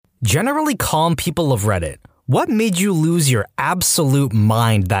Generally calm people of Reddit, what made you lose your absolute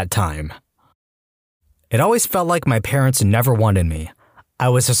mind that time? It always felt like my parents never wanted me. I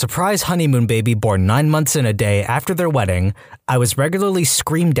was a surprise honeymoon baby born 9 months and a day after their wedding. I was regularly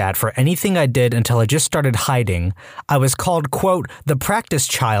screamed at for anything I did until I just started hiding. I was called, quote, the practice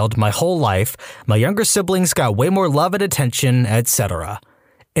child my whole life. My younger siblings got way more love and attention, etc.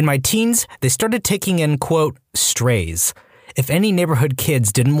 In my teens, they started taking in, quote, strays. If any neighborhood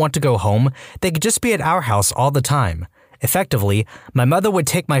kids didn't want to go home, they could just be at our house all the time. Effectively, my mother would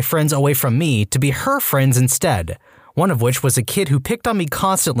take my friends away from me to be her friends instead, one of which was a kid who picked on me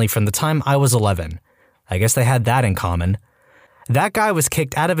constantly from the time I was 11. I guess they had that in common. That guy was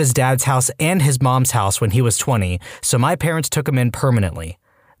kicked out of his dad's house and his mom's house when he was 20, so my parents took him in permanently.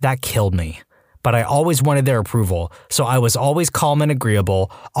 That killed me. But I always wanted their approval, so I was always calm and agreeable,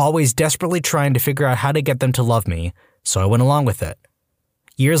 always desperately trying to figure out how to get them to love me. So I went along with it.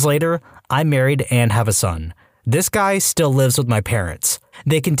 Years later, I'm married and have a son. This guy still lives with my parents.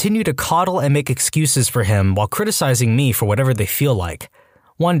 They continue to coddle and make excuses for him while criticizing me for whatever they feel like.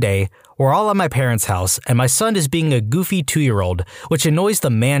 One day, we're all at my parents' house and my son is being a goofy 2-year-old, which annoys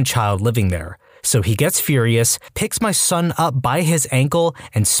the man-child living there. So he gets furious, picks my son up by his ankle,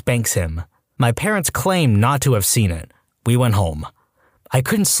 and spanks him. My parents claim not to have seen it. We went home. I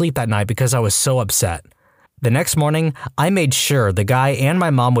couldn't sleep that night because I was so upset. The next morning, I made sure the guy and my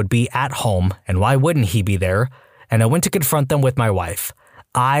mom would be at home, and why wouldn't he be there? And I went to confront them with my wife.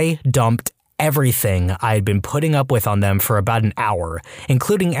 I dumped everything I had been putting up with on them for about an hour,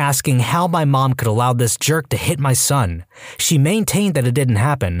 including asking how my mom could allow this jerk to hit my son. She maintained that it didn't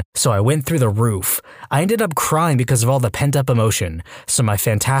happen, so I went through the roof. I ended up crying because of all the pent-up emotion, so my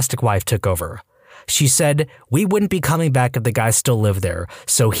fantastic wife took over. She said we wouldn't be coming back if the guy still lived there,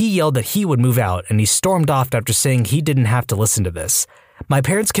 so he yelled that he would move out and he stormed off after saying he didn't have to listen to this. My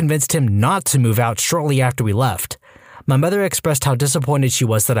parents convinced him not to move out shortly after we left. My mother expressed how disappointed she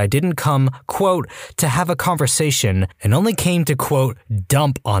was that I didn't come, quote, to have a conversation and only came to, quote,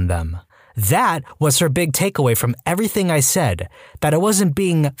 dump on them. That was her big takeaway from everything I said, that I wasn't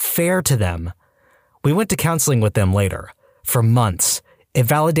being fair to them. We went to counseling with them later. For months. It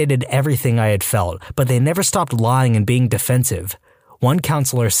validated everything I had felt, but they never stopped lying and being defensive. One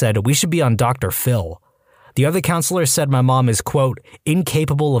counselor said we should be on Dr. Phil. The other counselor said my mom is, quote,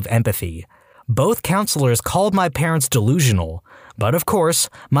 incapable of empathy. Both counselors called my parents delusional, but of course,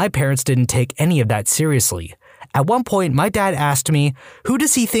 my parents didn't take any of that seriously. At one point, my dad asked me, who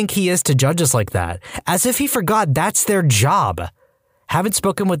does he think he is to judge us like that? As if he forgot that's their job. Haven't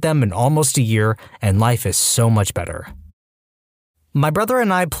spoken with them in almost a year, and life is so much better. My brother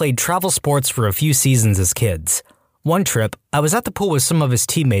and I played travel sports for a few seasons as kids. One trip, I was at the pool with some of his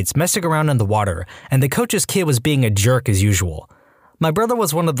teammates messing around in the water, and the coach's kid was being a jerk as usual. My brother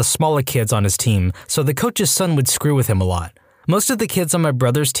was one of the smaller kids on his team, so the coach's son would screw with him a lot. Most of the kids on my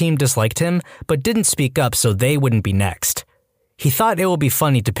brother's team disliked him, but didn't speak up so they wouldn't be next. He thought it would be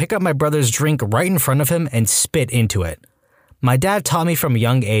funny to pick up my brother's drink right in front of him and spit into it. My dad taught me from a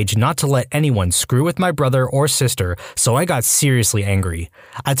young age not to let anyone screw with my brother or sister, so I got seriously angry.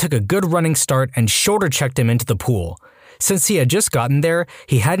 I took a good running start and shoulder-checked him into the pool. Since he had just gotten there,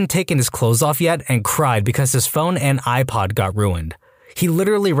 he hadn't taken his clothes off yet and cried because his phone and iPod got ruined. He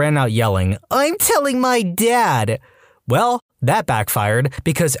literally ran out yelling, "I'm telling my dad!" Well, that backfired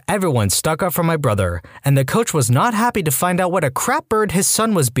because everyone stuck up for my brother, and the coach was not happy to find out what a crap bird his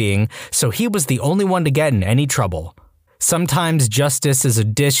son was being, so he was the only one to get in any trouble. Sometimes justice is a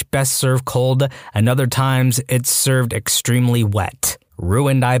dish best served cold, and other times it's served extremely wet.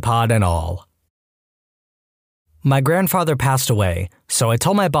 Ruined iPod and all. My grandfather passed away, so I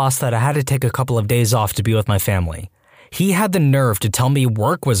told my boss that I had to take a couple of days off to be with my family. He had the nerve to tell me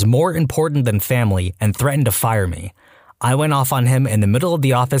work was more important than family and threatened to fire me. I went off on him in the middle of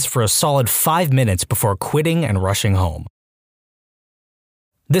the office for a solid 5 minutes before quitting and rushing home.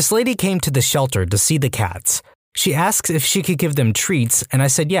 This lady came to the shelter to see the cats. She asks if she could give them treats, and I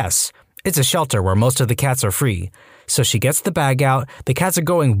said yes. It's a shelter where most of the cats are free. So she gets the bag out, the cats are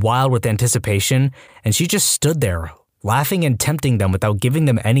going wild with anticipation, and she just stood there, laughing and tempting them without giving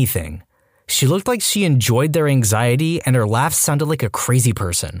them anything. She looked like she enjoyed their anxiety, and her laugh sounded like a crazy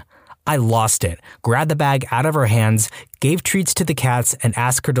person. I lost it, grabbed the bag out of her hands, gave treats to the cats, and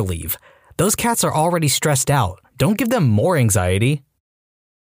asked her to leave. Those cats are already stressed out. Don't give them more anxiety.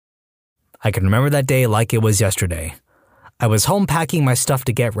 I can remember that day like it was yesterday. I was home packing my stuff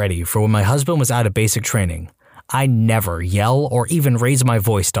to get ready for when my husband was out of basic training. I never yell or even raise my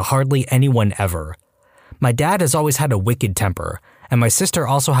voice to hardly anyone ever. My dad has always had a wicked temper, and my sister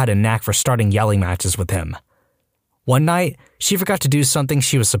also had a knack for starting yelling matches with him. One night, she forgot to do something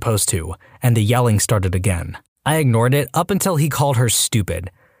she was supposed to, and the yelling started again. I ignored it up until he called her stupid.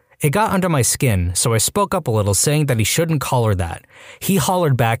 It got under my skin, so I spoke up a little, saying that he shouldn't call her that. He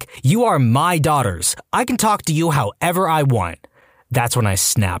hollered back, "You are my daughters. I can talk to you however I want." That's when I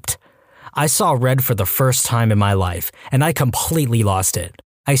snapped. I saw red for the first time in my life, and I completely lost it.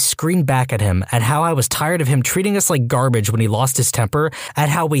 I screamed back at him at how I was tired of him treating us like garbage when he lost his temper, at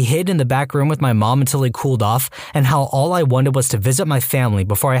how we hid in the back room with my mom until he cooled off, and how all I wanted was to visit my family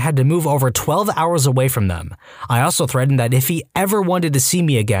before I had to move over 12 hours away from them. I also threatened that if he ever wanted to see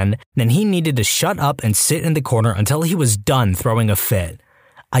me again, then he needed to shut up and sit in the corner until he was done throwing a fit.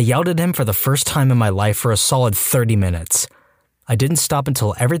 I yelled at him for the first time in my life for a solid 30 minutes. I didn't stop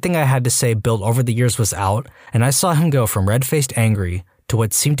until everything I had to say built over the years was out, and I saw him go from red-faced angry to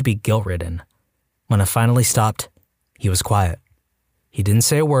what seemed to be guilt-ridden. When I finally stopped, he was quiet. He didn't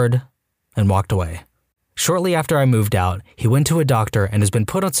say a word and walked away. Shortly after I moved out, he went to a doctor and has been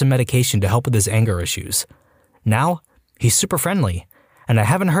put on some medication to help with his anger issues. Now, he's super friendly, and I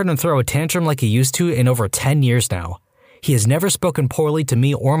haven't heard him throw a tantrum like he used to in over 10 years now. He has never spoken poorly to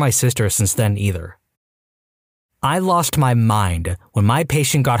me or my sister since then either. I lost my mind when my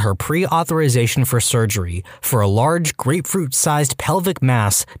patient got her pre-authorization for surgery for a large grapefruit-sized pelvic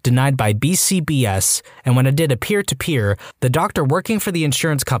mass denied by BCBS, and when I did a peer-to-peer, the doctor working for the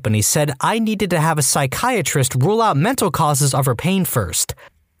insurance company said I needed to have a psychiatrist rule out mental causes of her pain first.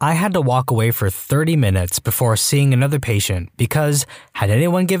 I had to walk away for 30 minutes before seeing another patient because, had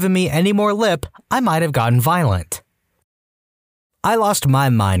anyone given me any more lip, I might have gotten violent. I lost my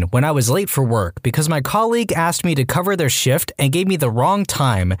mind when I was late for work because my colleague asked me to cover their shift and gave me the wrong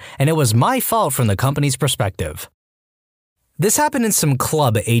time, and it was my fault from the company's perspective. This happened in some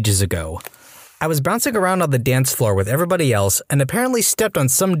club ages ago. I was bouncing around on the dance floor with everybody else and apparently stepped on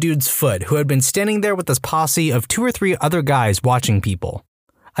some dude's foot who had been standing there with this posse of 2 or 3 other guys watching people.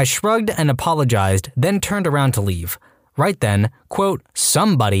 I shrugged and apologized, then turned around to leave. Right then, quote,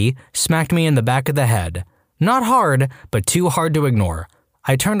 somebody smacked me in the back of the head. Not hard, but too hard to ignore.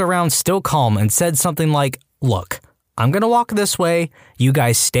 I turned around still calm and said something like, "Look, I'm gonna walk this way, you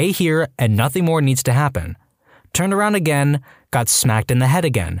guys stay here, and nothing more needs to happen." Turned around again, got smacked in the head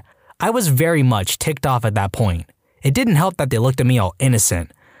again. I was very much ticked off at that point. It didn't help that they looked at me all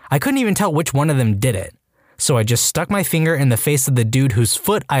innocent. I couldn't even tell which one of them did it. So I just stuck my finger in the face of the dude whose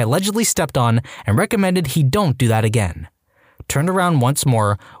foot I allegedly stepped on and recommended he don't do that again. Turned around once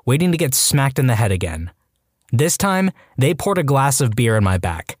more, waiting to get smacked in the head again. This time, they poured a glass of beer in my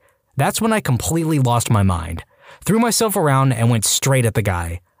back. That's when I completely lost my mind. Threw myself around and went straight at the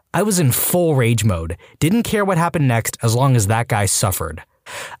guy. I was in full rage mode, didn't care what happened next as long as that guy suffered.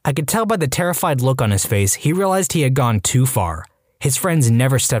 I could tell by the terrified look on his face he realized he had gone too far. His friends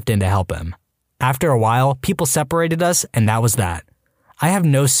never stepped in to help him. After a while, people separated us, and that was that. I have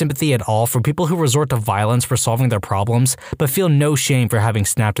no sympathy at all for people who resort to violence for solving their problems, but feel no shame for having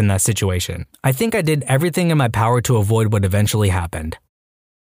snapped in that situation. I think I did everything in my power to avoid what eventually happened.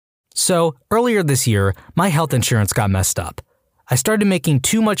 So, earlier this year, my health insurance got messed up. I started making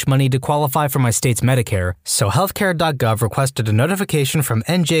too much money to qualify for my state's Medicare, so healthcare.gov requested a notification from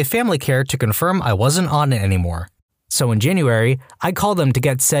NJ Family Care to confirm I wasn't on it anymore. So in January, I called them to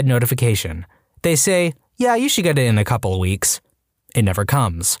get said notification. They say, "Yeah, you should get it in a couple of weeks." It never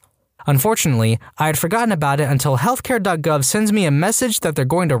comes. Unfortunately, I had forgotten about it until healthcare.gov sends me a message that they're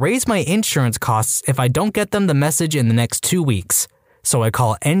going to raise my insurance costs if I don't get them the message in the next 2 weeks. So I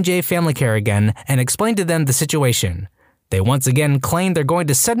call NJ Family Care again and explain to them the situation. They once again claim they're going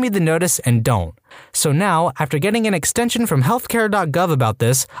to send me the notice and don't. So now, after getting an extension from healthcare.gov about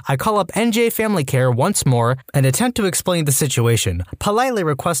this, I call up NJ Family Care once more and attempt to explain the situation, politely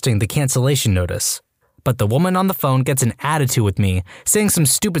requesting the cancellation notice. But the woman on the phone gets an attitude with me, saying some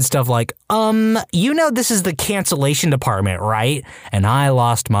stupid stuff like, you know this is the cancellation department, right? And I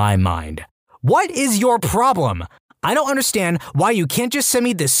lost my mind. What is your problem? I don't understand why you can't just send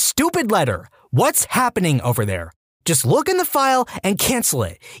me this stupid letter. What's happening over there? Just look in the file and cancel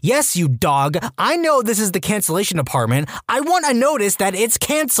it. Yes, you dog. I know this is the cancellation department. I want a notice that it's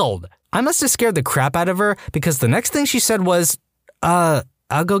canceled. I must have scared the crap out of her because the next thing she said was, I'll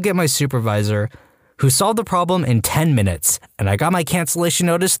go get my supervisor, who solved the problem in 10 minutes, and I got my cancellation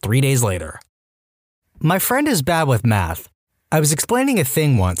notice 3 days later. My friend is bad with math. I was explaining a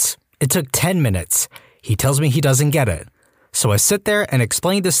thing once. It took 10 minutes. He tells me he doesn't get it. So I sit there and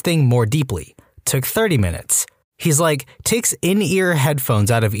explain this thing more deeply. Took 30 minutes. He's like, takes in-ear headphones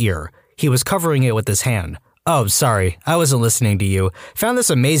out of ear. He was covering it with his hand. "Oh, sorry, I wasn't listening to you. Found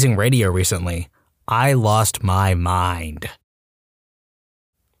this amazing radio recently." I lost my mind.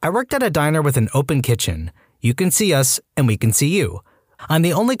 I worked at a diner with an open kitchen. You can see us, and we can see you. I'm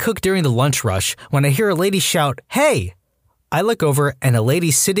the only cook during the lunch rush when I hear a lady shout, "Hey!" I look over and a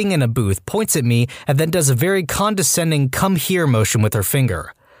lady sitting in a booth points at me and then does a very condescending "come here" motion with her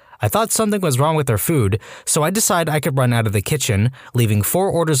finger. I thought something was wrong with her food, so I decide I could run out of the kitchen, leaving 4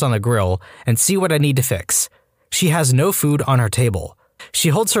 orders on the grill, and see what I need to fix. She has no food on her table. She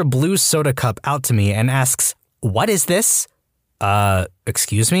holds her blue soda cup out to me and asks, "What is this?"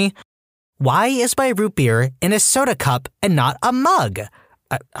 Excuse me? Why is my root beer in a soda cup and not a mug?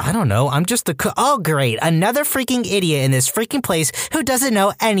 I don't know, I'm just the cook. Oh great, another freaking idiot in this freaking place who doesn't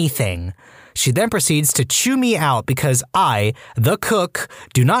know anything. She then proceeds to chew me out because I, the cook,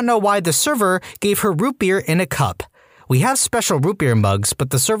 do not know why the server gave her root beer in a cup. We have special root beer mugs, but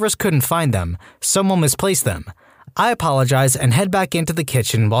the servers couldn't find them. Someone misplaced them. I apologize and head back into the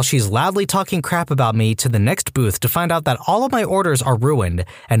kitchen while she's loudly talking crap about me to the next booth to find out that all of my orders are ruined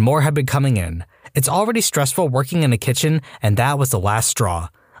and more have been coming in. It's already stressful working in a kitchen, and that was the last straw.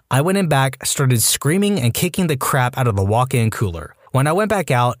 I went in back, started screaming and kicking the crap out of the walk-in cooler. When I went back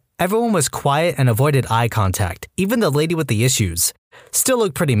out, everyone was quiet and avoided eye contact, even the lady with the issues. Still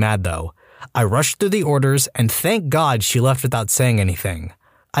looked pretty mad though. I rushed through the orders and thank God she left without saying anything.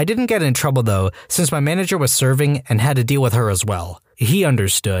 I didn't get in trouble though, since my manager was serving and had to deal with her as well. He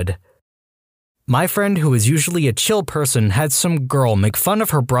understood. My friend, who is usually a chill person, had some girl make fun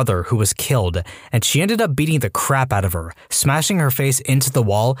of her brother who was killed, and she ended up beating the crap out of her, smashing her face into the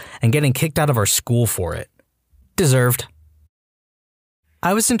wall and getting kicked out of our school for it. Deserved.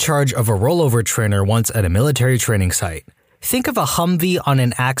 I was in charge of a rollover trainer once at a military training site. Think of a Humvee on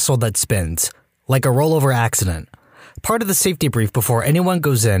an axle that spins, like a rollover accident. Part of the safety brief before anyone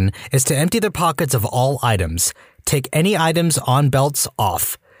goes in is to empty their pockets of all items. Take any items on belts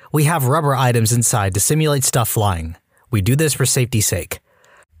off. We have rubber items inside to simulate stuff flying. We do this for safety's sake.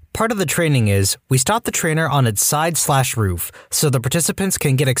 Part of the training is we stop the trainer on its side/roof so the participants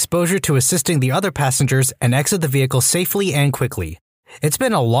can get exposure to assisting the other passengers and exit the vehicle safely and quickly. It's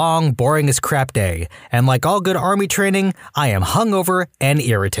been a long, boring as crap day, and like all good Army training, I am hungover and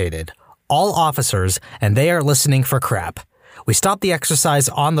irritated. All officers, and they are listening for crap. We stop the exercise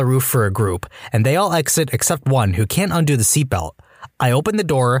on the roof for a group, and they all exit except one who can't undo the seatbelt. I opened the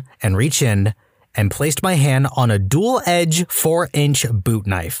door and reached in and placed my hand on a dual-edge 4-inch boot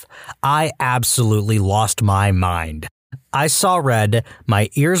knife. I absolutely lost my mind. I saw red, my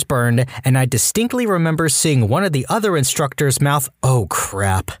ears burned, and I distinctly remember seeing one of the other instructors mouth, "Oh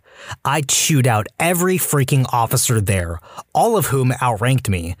crap." I chewed out every freaking officer there, all of whom outranked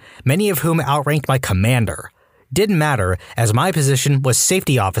me, many of whom outranked my commander. Didn't matter, as my position was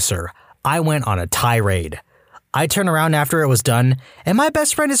safety officer. I went on a tirade. I turn around after it was done, and my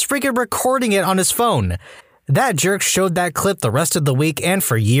best friend is freaking recording it on his phone. That jerk showed that clip the rest of the week and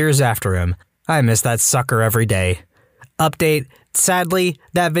for years after him. I miss that sucker every day. Update, sadly,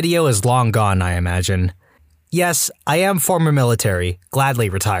 that video is long gone, I imagine. Yes, I am former military, gladly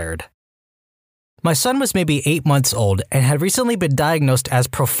retired. My son was maybe 8 months old and had recently been diagnosed as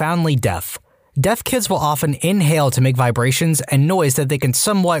profoundly deaf. Deaf kids will often inhale to make vibrations and noise that they can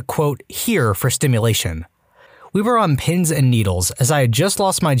somewhat, quote, hear for stimulation. We were on pins and needles as I had just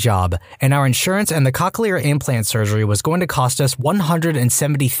lost my job, and our insurance and the cochlear implant surgery was going to cost us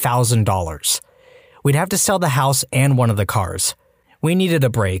 $170,000. We'd have to sell the house and one of the cars. We needed a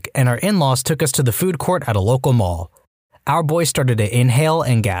break, and our in-laws took us to the food court at a local mall. Our boy started to inhale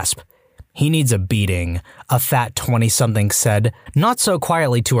and gasp. "He needs a beating," a fat 20-something said, not so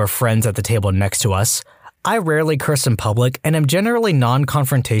quietly to our friends at the table next to us. I rarely curse in public and am generally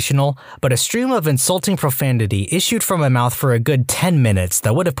non-confrontational, but a stream of insulting profanity issued from my mouth for a good 10 minutes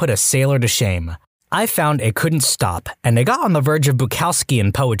that would have put a sailor to shame. I found it couldn't stop, and I got on the verge of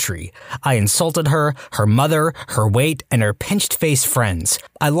Bukowskian poetry. I insulted her, her mother, her weight, and her pinched-face friends.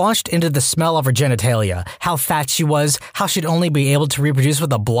 I launched into the smell of her genitalia, how fat she was, how she'd only be able to reproduce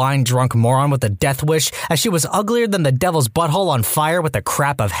with a blind drunk moron with a death wish, as she was uglier than the devil's butthole on fire with the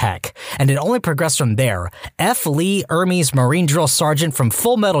crap of heck. And it only progressed from there. F. Lee Ermey's Marine Drill Sergeant from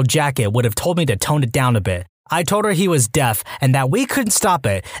Full Metal Jacket would have told me to tone it down a bit. I told her he was deaf and that we couldn't stop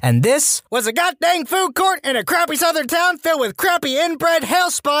it, and this was a goddamn food court in a crappy southern town filled with crappy inbred,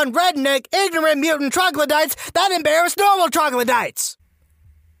 hellspawn, redneck, ignorant mutant troglodytes that embarrassed normal troglodytes.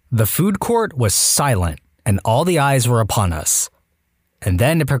 The food court was silent, and all the eyes were upon us. And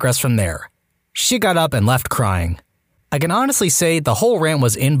then it progressed from there. She got up and left crying. I can honestly say the whole rant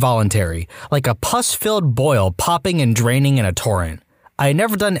was involuntary, like a pus-filled boil popping and draining in a torrent. I had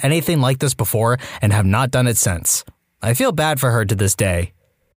never done anything like this before and have not done it since. I feel bad for her to this day.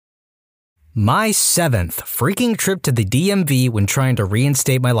 My 7th freaking trip to the DMV when trying to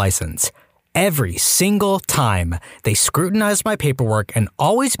reinstate my license. Every single time, they scrutinized my paperwork and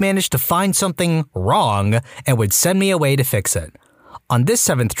always managed to find something wrong and would send me away to fix it. On this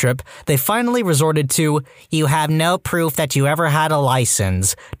 7th trip, they finally resorted to, "You have no proof that you ever had a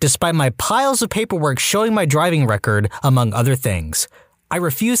license," despite my piles of paperwork showing my driving record, among other things. I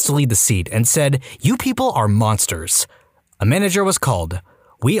refused to leave the seat and said, "You people are monsters." A manager was called.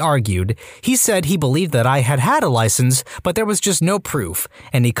 We argued. He said he believed that I had a license, but there was just no proof,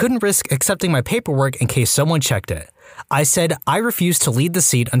 and he couldn't risk accepting my paperwork in case someone checked it. I said I refused to leave the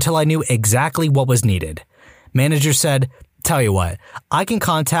seat until I knew exactly what was needed. Manager said, "Tell you what, I can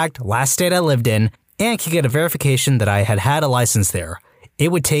contact last state I lived in and can get a verification that I had a license there.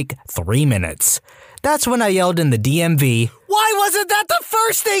 It would take 3 minutes." That's when I yelled in the DMV, "Why wasn't that the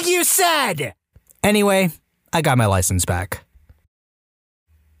first thing you said?" Anyway, I got my license back.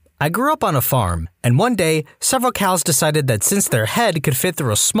 I grew up on a farm, and one day, several cows decided that since their head could fit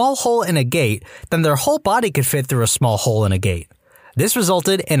through a small hole in a gate, then their whole body could fit through a small hole in a gate. This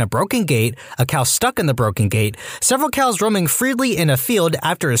resulted in a broken gate, a cow stuck in the broken gate, several cows roaming freely in a field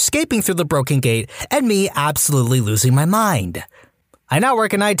after escaping through the broken gate, and me absolutely losing my mind. I now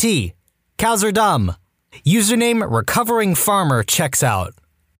work in IT. Cows are dumb. Username Recovering Farmer checks out.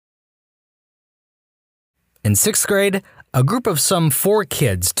 In 6th grade, a group of some 4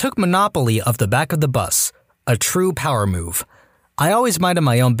 kids took monopoly of the back of the bus, a true power move. I always minded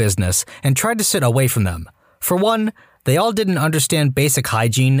my own business and tried to sit away from them. For one, they all didn't understand basic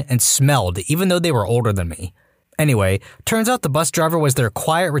hygiene and smelled even though they were older than me. Anyway, turns out the bus driver was their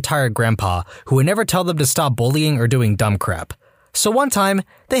quiet retired grandpa who would never tell them to stop bullying or doing dumb crap. So one time,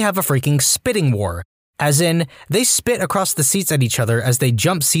 they have a freaking spitting war, as in, they spit across the seats at each other as they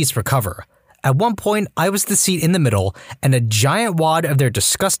jump seats for cover. At one point, I was the seat in the middle, and a giant wad of their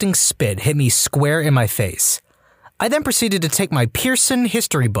disgusting spit hit me square in my face. I then proceeded to take my Pearson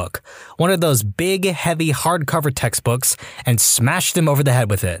history book, one of those big, heavy hardcover textbooks, and smash them over the head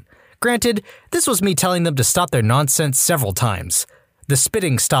with it. Granted, this was me telling them to stop their nonsense several times. The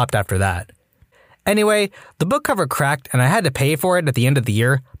spitting stopped after that. Anyway, the book cover cracked and I had to pay for it at the end of the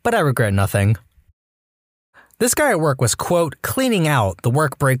year, but I regret nothing. This guy at work was, quote, cleaning out the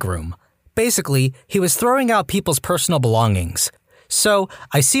work break room. Basically, he was throwing out people's personal belongings. So,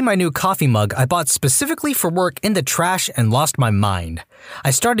 I see my new coffee mug I bought specifically for work in the trash and lost my mind.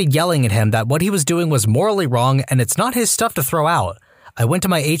 I started yelling at him that what he was doing was morally wrong and it's not his stuff to throw out. I went to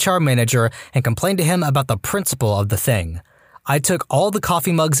my HR manager and complained to him about the principle of the thing. I took all the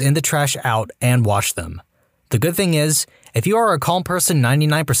coffee mugs in the trash out and washed them. The good thing is, if you are a calm person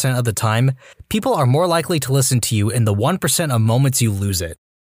 99% of the time, people are more likely to listen to you in the 1% of moments you lose it.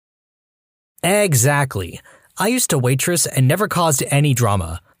 Exactly. I used to waitress and never caused any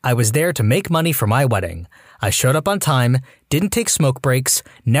drama. I was there to make money for my wedding. I showed up on time, didn't take smoke breaks,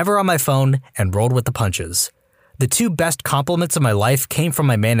 never on my phone, and rolled with the punches. The 2 best compliments of my life came from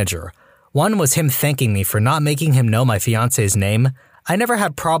my manager. One was him thanking me for not making him know my fiance's name. I never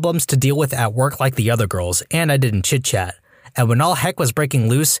had problems to deal with at work like the other girls, and I didn't chit-chat. And when all heck was breaking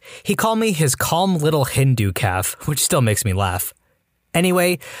loose, he called me his calm little Hindu calf, which still makes me laugh.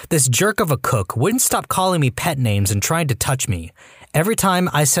 Anyway, this jerk of a cook wouldn't stop calling me pet names and trying to touch me. Every time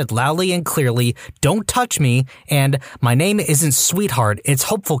I said loudly and clearly, "Don't touch me," and "My name isn't Sweetheart, it's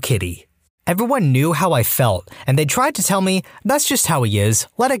Hopeful Kitty." Everyone knew how I felt, and they tried to tell me, "That's just how he is,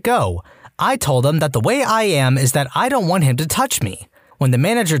 let it go." I told them that the way I am is that I don't want him to touch me. When the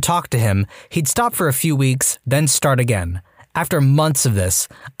manager talked to him, he'd stop for a few weeks, then start again. After months of this,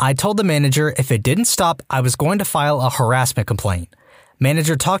 I told the manager if it didn't stop, I was going to file a harassment complaint.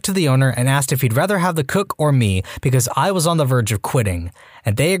 Manager talked to the owner and asked if he'd rather have the cook or me because I was on the verge of quitting,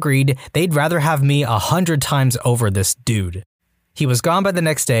 and they agreed they'd rather have me 100 times over this dude. He was gone by the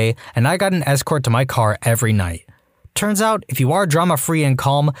next day, and I got an escort to my car every night. Turns out, if you are drama-free and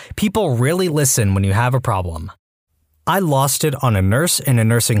calm, people really listen when you have a problem. I lost it on a nurse in a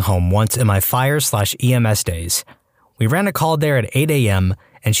nursing home once in my fire/EMS days. We ran a call there at 8 a.m.,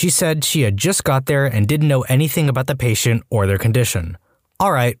 and she said she had just got there and didn't know anything about the patient or their condition.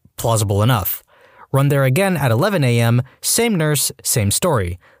 Alright, plausible enough. Run there again at 11 a.m., same nurse, same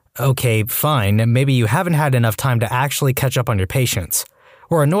story. Okay, fine, maybe you haven't had enough time to actually catch up on your patients.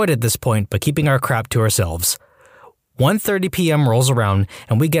 We're annoyed at this point, but keeping our crap to ourselves. 1:30 p.m. rolls around,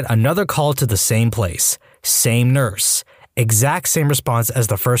 and we get another call to the same place. Same nurse. Exact same response as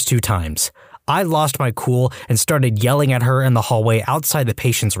the first 2 times. I lost my cool and started yelling at her in the hallway outside the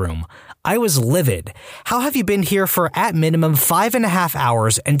patient's room. I was livid. How have you been here for at minimum 5.5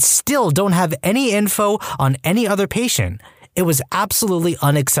 hours and still don't have any info on any other patient? It was absolutely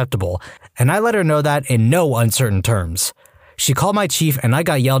unacceptable, and I let her know that in no uncertain terms. She called my chief and I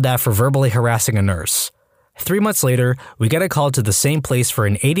got yelled at for verbally harassing a nurse. 3 months later, we get a call to the same place for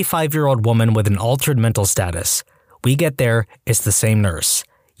an 85-year-old woman with an altered mental status. We get there, it's the same nurse.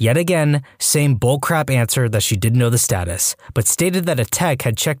 Yet again, same bullcrap answer that she didn't know the status, but stated that a tech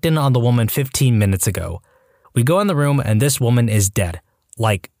had checked in on the woman 15 minutes ago. We go in the room and this woman is dead.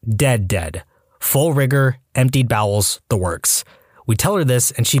 Like, dead. Full rigor, emptied bowels, the works. We tell her this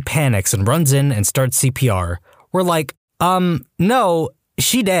and she panics and runs in and starts CPR. We're like, no,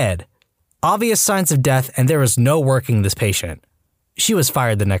 she dead. Obvious signs of death and there is no working this patient. She was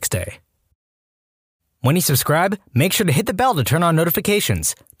fired the next day. When you subscribe, make sure to hit the bell to turn on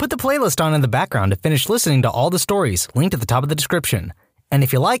notifications. Put the playlist on in the background to finish listening to all the stories, linked at the top of the description. And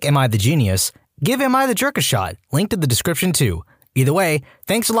if you like Am I the Genius, give Am I the Jerk a shot, linked in the description too. Either way,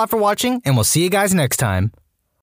 thanks a lot for watching, and we'll see you guys next time.